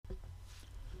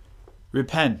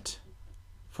Repent,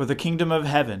 for the kingdom of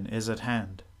heaven is at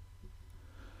hand.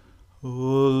 O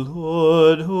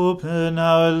Lord, open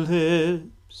our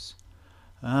lips,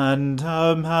 and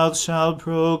our mouth shall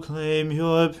proclaim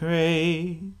your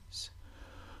praise.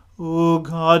 O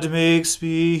God, make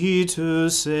speed to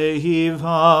save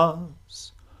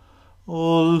us.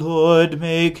 O Lord,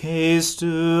 make haste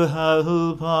to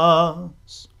help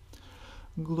us.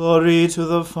 Glory to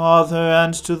the Father,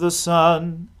 and to the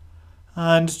Son,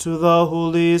 and to the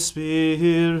Holy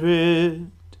Spirit,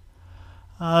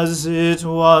 as it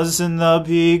was in the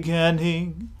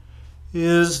beginning,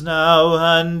 is now,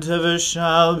 and ever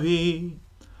shall be,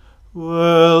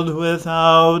 world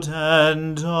without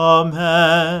end.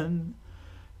 Amen.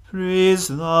 Praise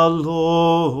the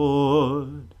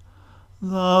Lord.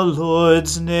 The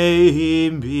Lord's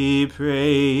name be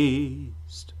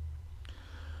praised.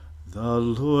 The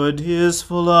Lord is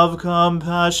full of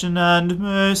compassion and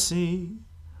mercy.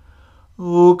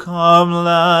 O come,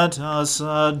 let us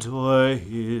adore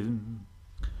him.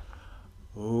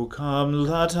 O come,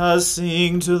 let us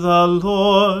sing to the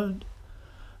Lord.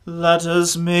 Let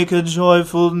us make a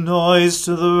joyful noise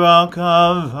to the rock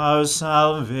of our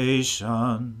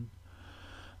salvation.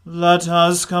 Let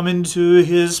us come into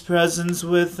his presence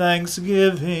with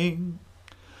thanksgiving.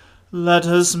 Let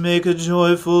us make a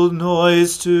joyful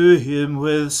noise to him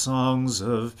with songs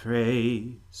of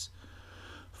praise.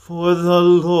 For the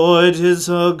Lord is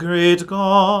a great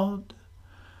God,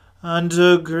 and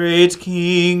a great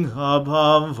King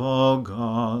above all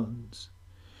gods.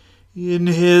 In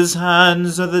his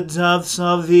hands are the depths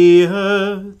of the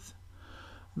earth.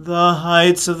 The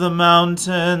heights of the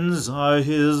mountains are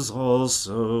his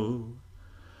also.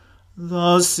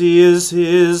 The sea is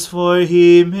his, for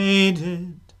he made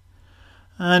it,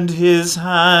 and his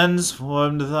hands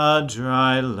formed the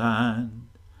dry land.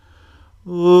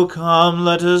 O come,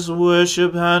 let us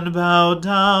worship and bow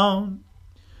down.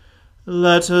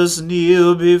 Let us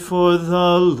kneel before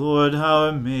the Lord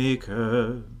our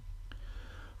Maker.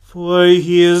 For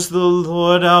he is the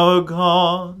Lord our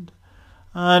God,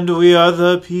 and we are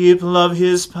the people of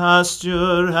his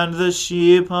pasture and the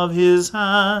sheep of his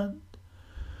hand.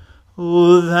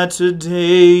 O that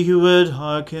today you would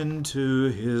hearken to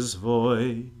his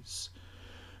voice.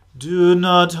 Do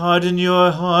not harden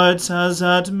your hearts as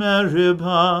at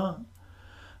Meribah,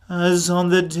 as on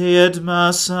the day at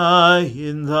Massah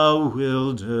in the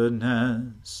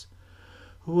wilderness,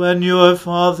 when your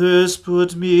fathers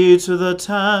put me to the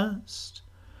test,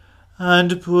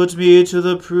 and put me to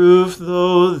the proof,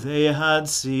 though they had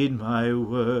seen my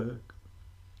work.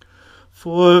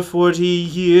 For 40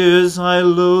 years I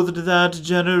loathed that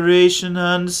generation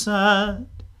and said,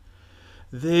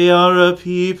 they are a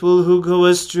people who go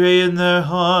astray in their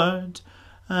heart,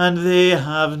 and they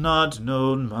have not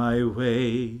known my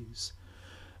ways.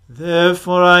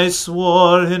 Therefore I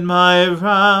swore in my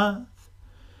wrath,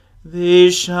 they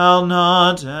shall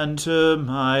not enter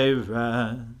my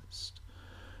rest.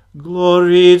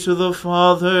 Glory to the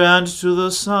Father, and to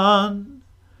the Son,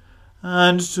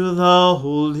 and to the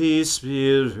Holy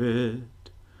Spirit,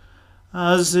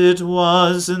 as it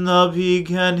was in the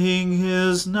beginning,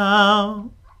 is now,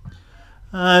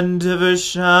 and ever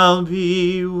shall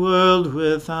be, world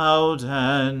without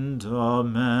end.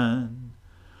 Amen.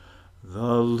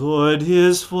 The Lord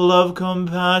is full of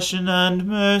compassion and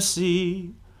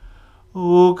mercy.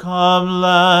 O come,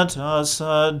 let us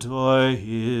adore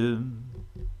him.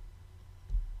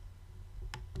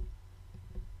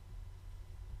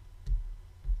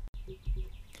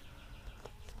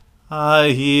 I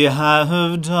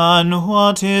have done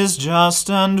what is just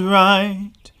and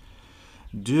right.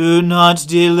 Do not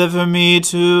deliver me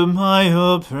to my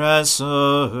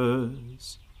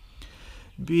oppressors.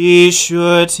 Be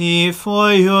surety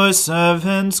for your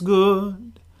servant's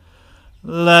good.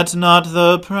 Let not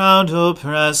the proud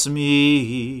oppress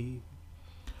me.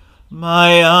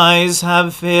 My eyes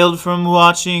have failed from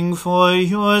watching for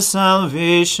your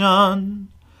salvation,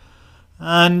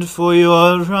 and for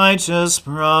your righteous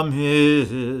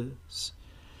promise.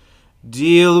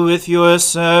 Deal with your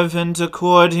servant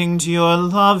according to your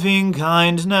loving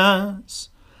kindness,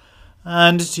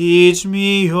 and teach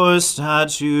me your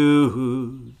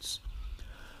statutes.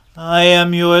 I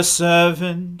am your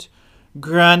servant.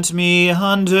 Grant me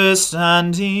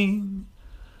understanding,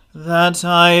 that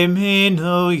I may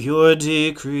know your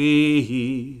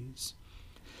decrees.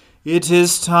 It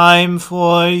is time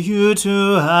for you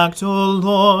to act, O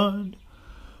Lord,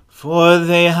 for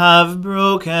they have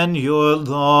broken your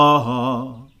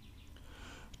law.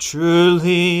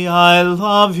 Truly I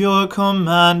love your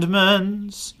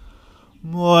commandments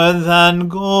more than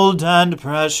gold and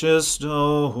precious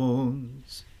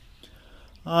stones.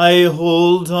 I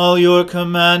hold all your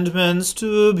commandments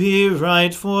to be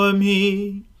right for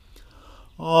me.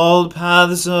 All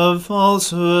paths of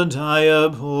falsehood I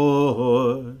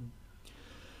abhor.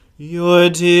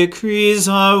 Your decrees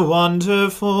are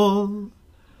wonderful.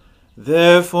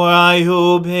 Therefore I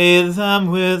obey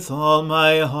them with all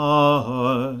my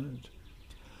heart.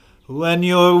 When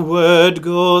your word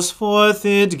goes forth,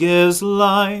 it gives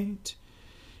light.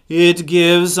 It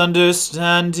gives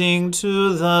understanding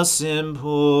to the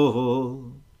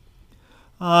simple.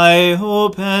 I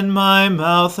open my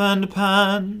mouth and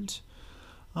pant.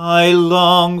 I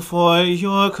long for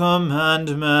your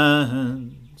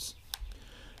commandments.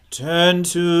 Turn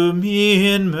to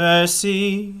me in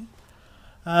mercy,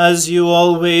 as you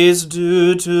always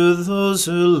do to those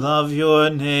who love your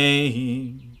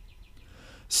name.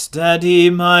 Steady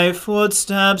my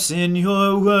footsteps in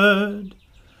your word.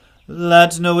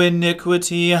 Let no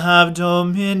iniquity have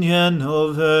dominion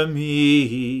over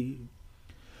me.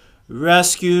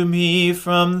 Rescue me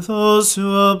from those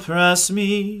who oppress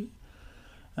me,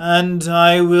 and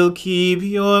I will keep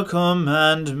your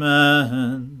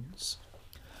commandments.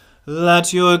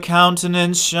 Let your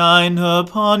countenance shine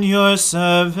upon your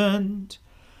servant,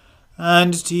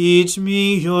 and teach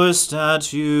me your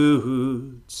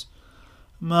statutes.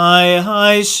 My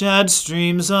eyes shed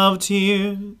streams of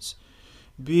tears,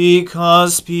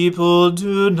 because people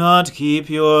do not keep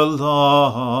your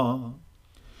law.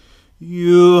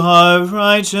 You are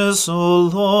righteous, O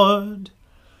Lord,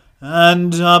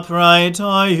 and upright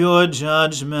are your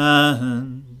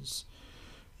judgments.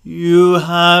 You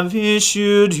have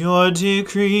issued your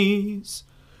decrees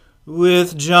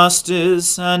with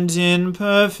justice and in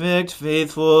perfect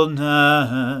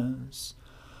faithfulness.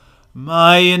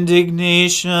 My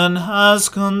indignation has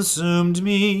consumed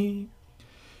me,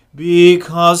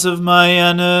 because of my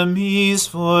enemies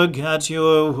forget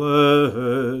your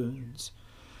words.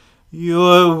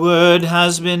 Your word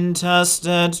has been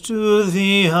tested to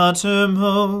the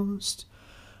uttermost,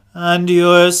 and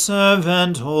your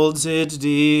servant holds it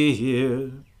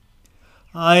dear.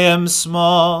 I am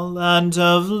small and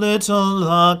of little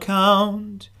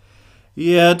account,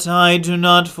 yet I do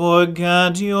not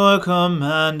forget your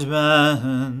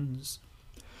commandments.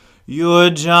 Your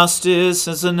justice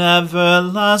is an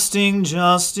everlasting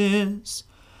justice,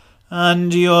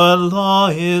 and your law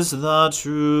is the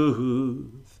truth.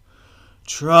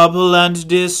 Trouble and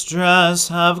distress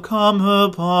have come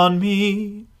upon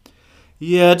me,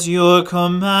 yet your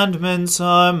commandments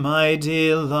are my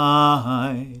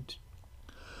delight.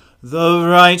 The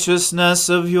righteousness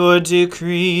of your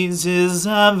decrees is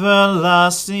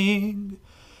everlasting.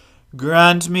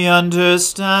 Grant me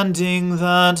understanding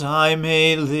that I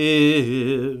may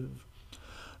live.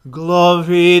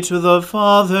 Glory to the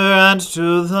Father and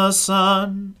to the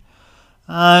Son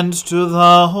and to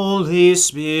the Holy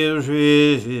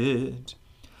Spirit,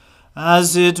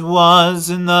 as it was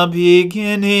in the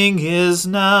beginning, is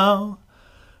now,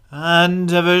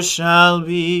 and ever shall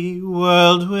be,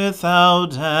 world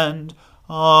without end.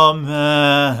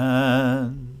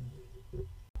 Amen.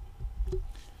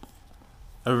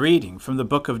 A reading from the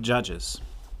book of Judges.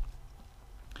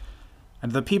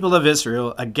 And the people of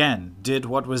Israel again did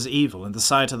what was evil in the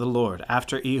sight of the Lord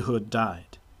after Ehud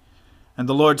died. And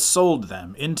the Lord sold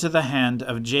them into the hand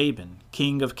of Jabin,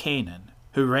 king of Canaan,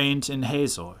 who reigned in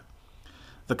Hazor.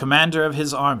 The commander of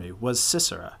his army was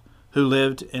Sisera, who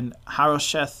lived in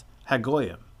Harosheth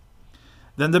Hagoyim.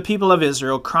 Then the people of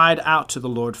Israel cried out to the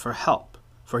Lord for help,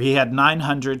 for he had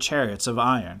 900 chariots of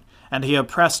iron, and he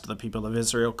oppressed the people of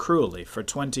Israel cruelly for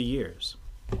 20 years.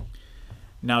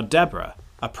 Now Deborah,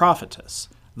 a prophetess,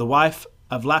 the wife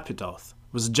of Lapidoth,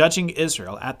 was judging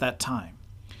Israel at that time.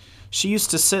 She used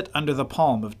to sit under the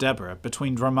palm of Deborah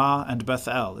between Ramah and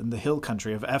Bethel in the hill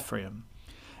country of Ephraim,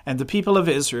 and the people of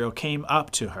Israel came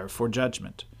up to her for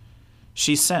judgment.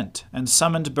 She sent and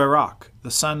summoned Barak,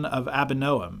 the son of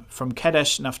Abinoam, from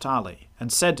Kedesh Naphtali,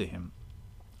 and said to him,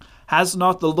 Has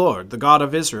not the Lord, the God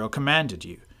of Israel, commanded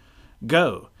you,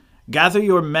 Go, gather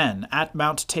your men at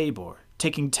Mount Tabor,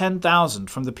 taking 10,000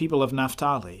 from the people of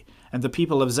Naphtali and the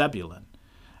people of Zebulun,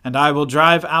 and I will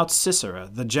drive out Sisera,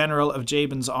 the general of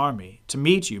Jabin's army, to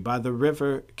meet you by the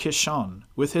river Kishon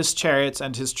with his chariots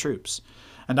and his troops,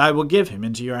 and I will give him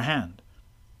into your hand.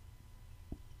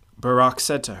 Barak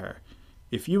said to her,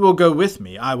 If you will go with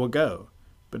me, I will go,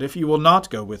 but if you will not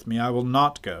go with me, I will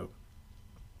not go.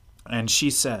 And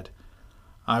she said,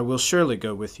 I will surely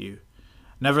go with you.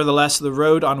 Nevertheless, the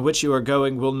road on which you are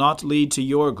going will not lead to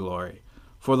your glory,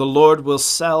 for the Lord will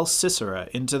sell Sisera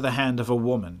into the hand of a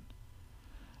woman.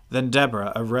 Then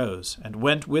Deborah arose and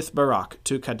went with Barak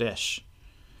to Kadesh.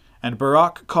 And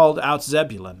Barak called out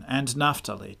Zebulun and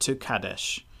Naphtali to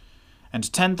Kadesh.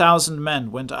 And 10,000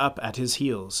 men went up at his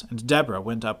heels, and Deborah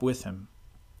went up with him.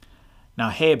 Now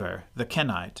Heber, the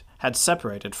Kenite, had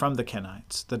separated from the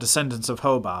Kenites, the descendants of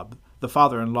Hobab, the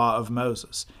father-in-law of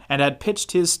Moses, and had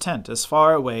pitched his tent as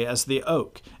far away as the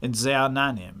oak in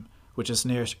Zaanannim, which is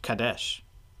near Kadesh.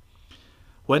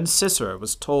 When Sisera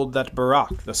was told that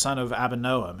Barak, the son of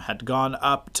Abinoam, had gone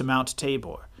up to Mount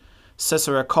Tabor,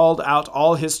 Sisera called out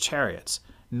all his chariots,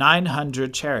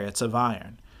 900 chariots of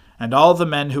iron, and all the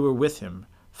men who were with him,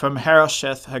 from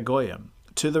Harosheth Hagoyim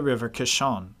to the river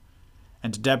Kishon.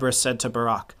 And Deborah said to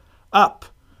Barak, Up,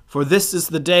 for this is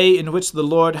the day in which the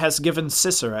Lord has given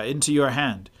Sisera into your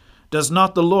hand. Does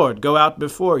not the Lord go out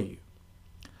before you?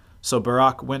 So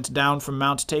Barak went down from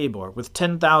Mount Tabor with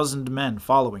 10,000 men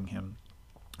following him.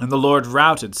 And the Lord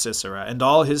routed Sisera and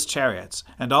all his chariots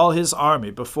and all his army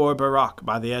before Barak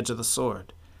by the edge of the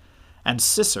sword. And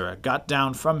Sisera got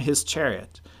down from his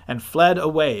chariot and fled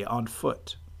away on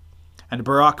foot. And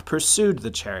Barak pursued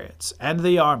the chariots and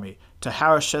the army to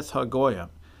Harosheth Hagoyim,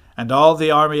 and all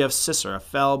the army of Sisera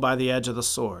fell by the edge of the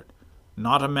sword.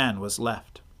 Not a man was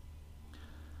left.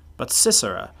 But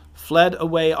Sisera fled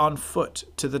away on foot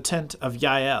to the tent of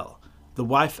Jael, the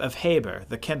wife of Heber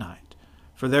the Kenite,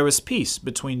 for there was peace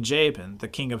between Jabin the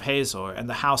king of Hazor and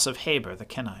the house of Heber the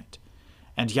Kenite.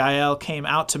 And Jael came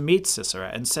out to meet Sisera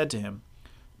and said to him,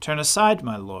 Turn aside,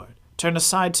 my lord, turn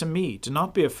aside to me, do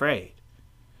not be afraid.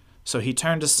 So he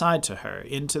turned aside to her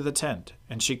into the tent,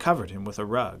 and she covered him with a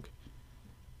rug.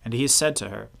 And he said to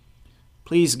her,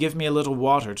 Please give me a little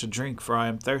water to drink, for I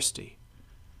am thirsty.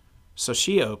 So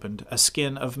she opened a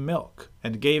skin of milk,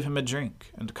 and gave him a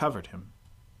drink, and covered him.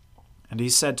 And he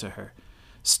said to her,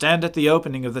 Stand at the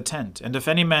opening of the tent, and if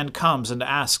any man comes and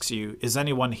asks you, Is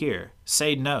anyone here?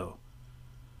 Say no.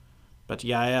 But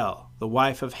Jael, the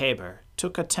wife of Heber,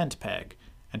 took a tent peg,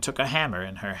 and took a hammer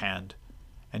in her hand.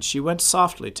 And she went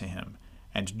softly to him,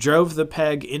 and drove the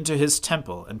peg into his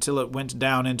temple until it went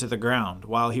down into the ground,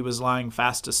 while he was lying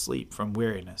fast asleep from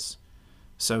weariness.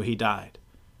 So he died.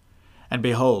 And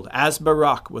behold, as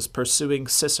Barak was pursuing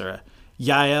Sisera,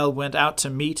 Jael went out to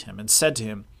meet him, and said to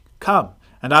him, Come,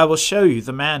 and I will show you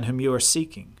the man whom you are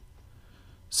seeking.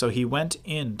 So he went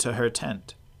in to her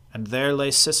tent, and there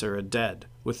lay Sisera dead,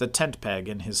 with the tent peg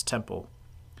in his temple.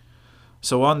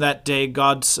 So on that day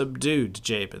God subdued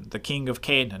Jabin, the king of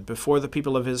Canaan, before the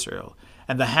people of Israel,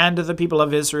 and the hand of the people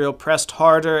of Israel pressed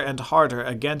harder and harder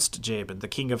against Jabin, the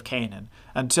king of Canaan,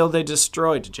 until they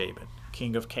destroyed Jabin,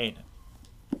 king of Canaan.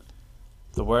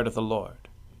 The word of the Lord.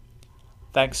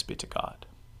 Thanks be to God.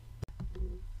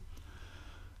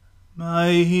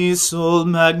 My soul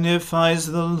magnifies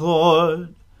the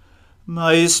Lord.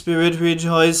 My spirit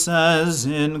rejoices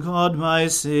in God my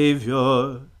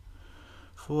Saviour.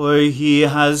 For he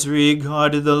has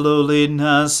regarded the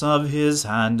lowliness of his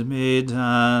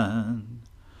handmaiden.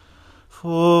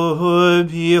 For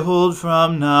behold,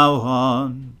 from now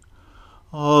on,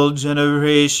 all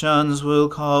generations will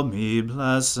call me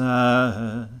blessed.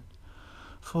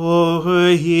 For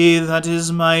he that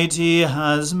is mighty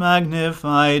has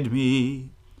magnified me,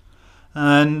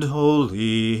 and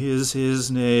holy is his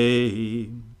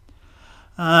name.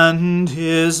 And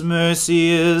his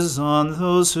mercy is on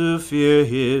those who fear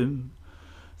him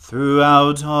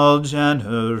throughout all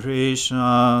generations.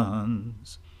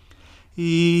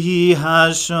 He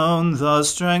has shown the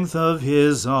strength of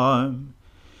his arm.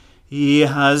 He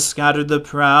has scattered the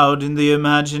proud in the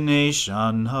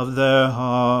imagination of their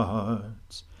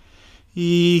hearts.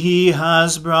 He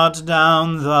has brought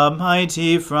down the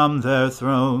mighty from their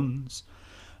thrones,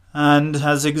 and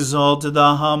has exalted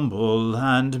the humble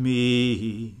and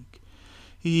meek.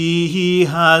 He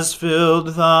has filled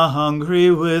the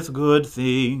hungry with good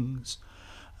things,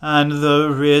 and the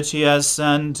rich he has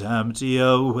sent empty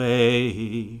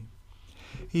away.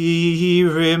 He,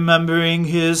 remembering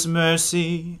his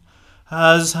mercy,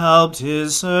 has helped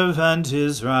his servant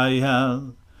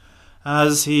Israel,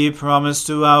 as he promised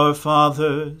to our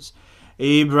fathers,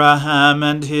 Abraham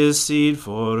and his seed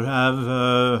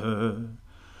forever.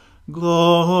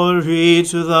 Glory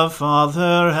to the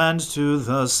Father, and to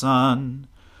the Son,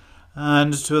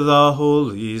 and to the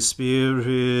Holy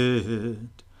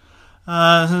Spirit,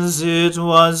 as it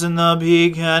was in the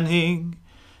beginning,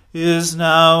 is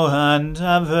now, and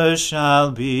ever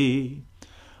shall be,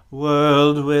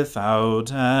 world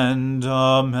without end.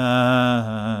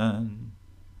 Amen.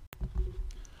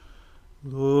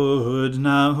 Lord,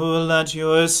 now let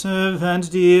your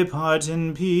servant depart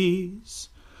in peace,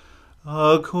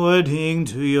 according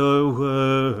to your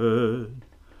word.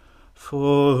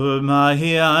 For my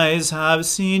eyes have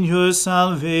seen your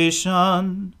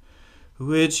salvation,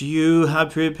 which you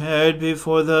have prepared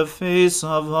before the face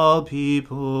of all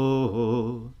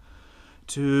people,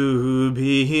 to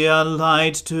be a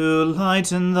light to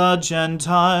lighten the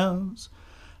Gentiles,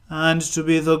 and to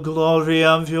be the glory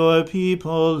of your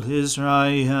people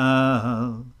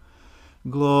Israel.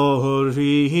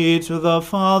 Glory to the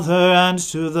Father, and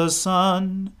to the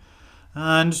Son,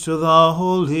 and to the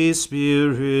Holy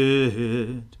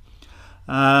Spirit,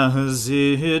 as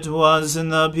it was in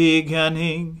the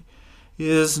beginning,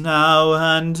 is now,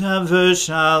 and ever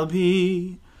shall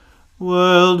be,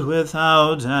 world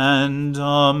without end.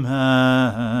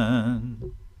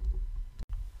 Amen.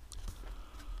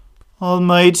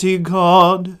 Almighty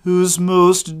God, whose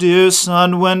most dear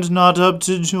Son went not up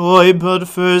to joy, but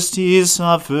first he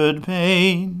suffered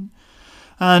pain,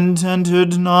 and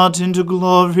entered not into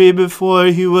glory before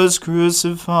he was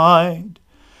crucified,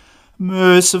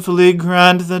 mercifully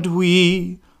grant that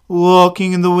we,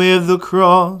 walking in the way of the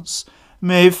cross,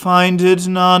 may find it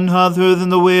none other than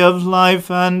the way of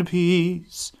life and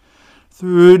peace.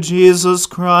 Through Jesus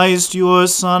Christ, your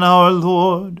Son, our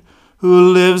Lord,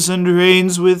 who lives and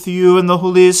reigns with you in the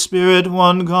Holy Spirit,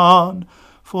 one God,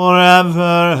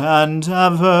 forever and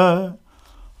ever.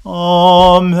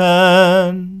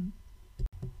 Amen.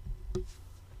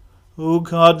 O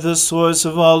God, the source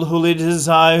of all holy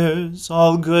desires,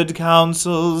 all good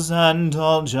counsels, and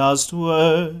all just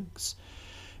works,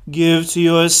 give to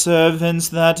your servants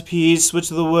that peace which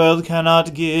the world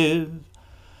cannot give,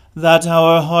 that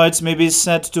our hearts may be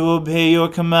set to obey your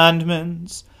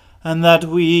commandments, and that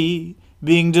we,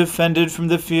 being defended from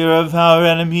the fear of our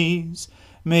enemies,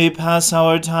 may pass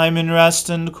our time in rest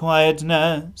and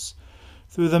quietness,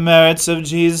 through the merits of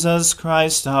Jesus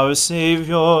Christ our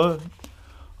Saviour.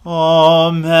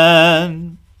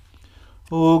 Amen.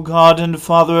 O God and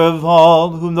Father of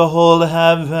all, whom the whole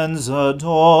heavens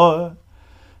adore,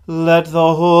 let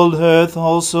the whole earth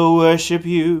also worship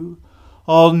you,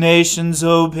 all nations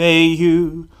obey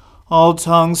you, all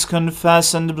tongues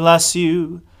confess and bless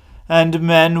you, and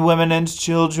men, women, and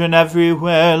children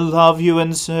everywhere love you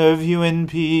and serve you in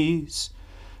peace.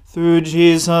 Through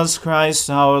Jesus Christ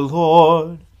our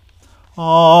Lord.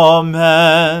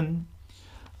 Amen.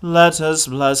 Let us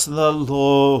bless the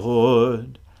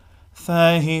Lord.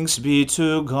 Thanks be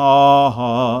to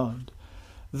God.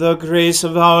 The grace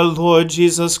of our Lord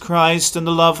Jesus Christ, and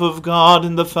the love of God,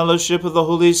 and the fellowship of the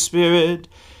Holy Spirit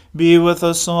be with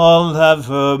us all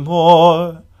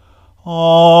evermore.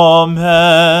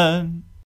 Amen.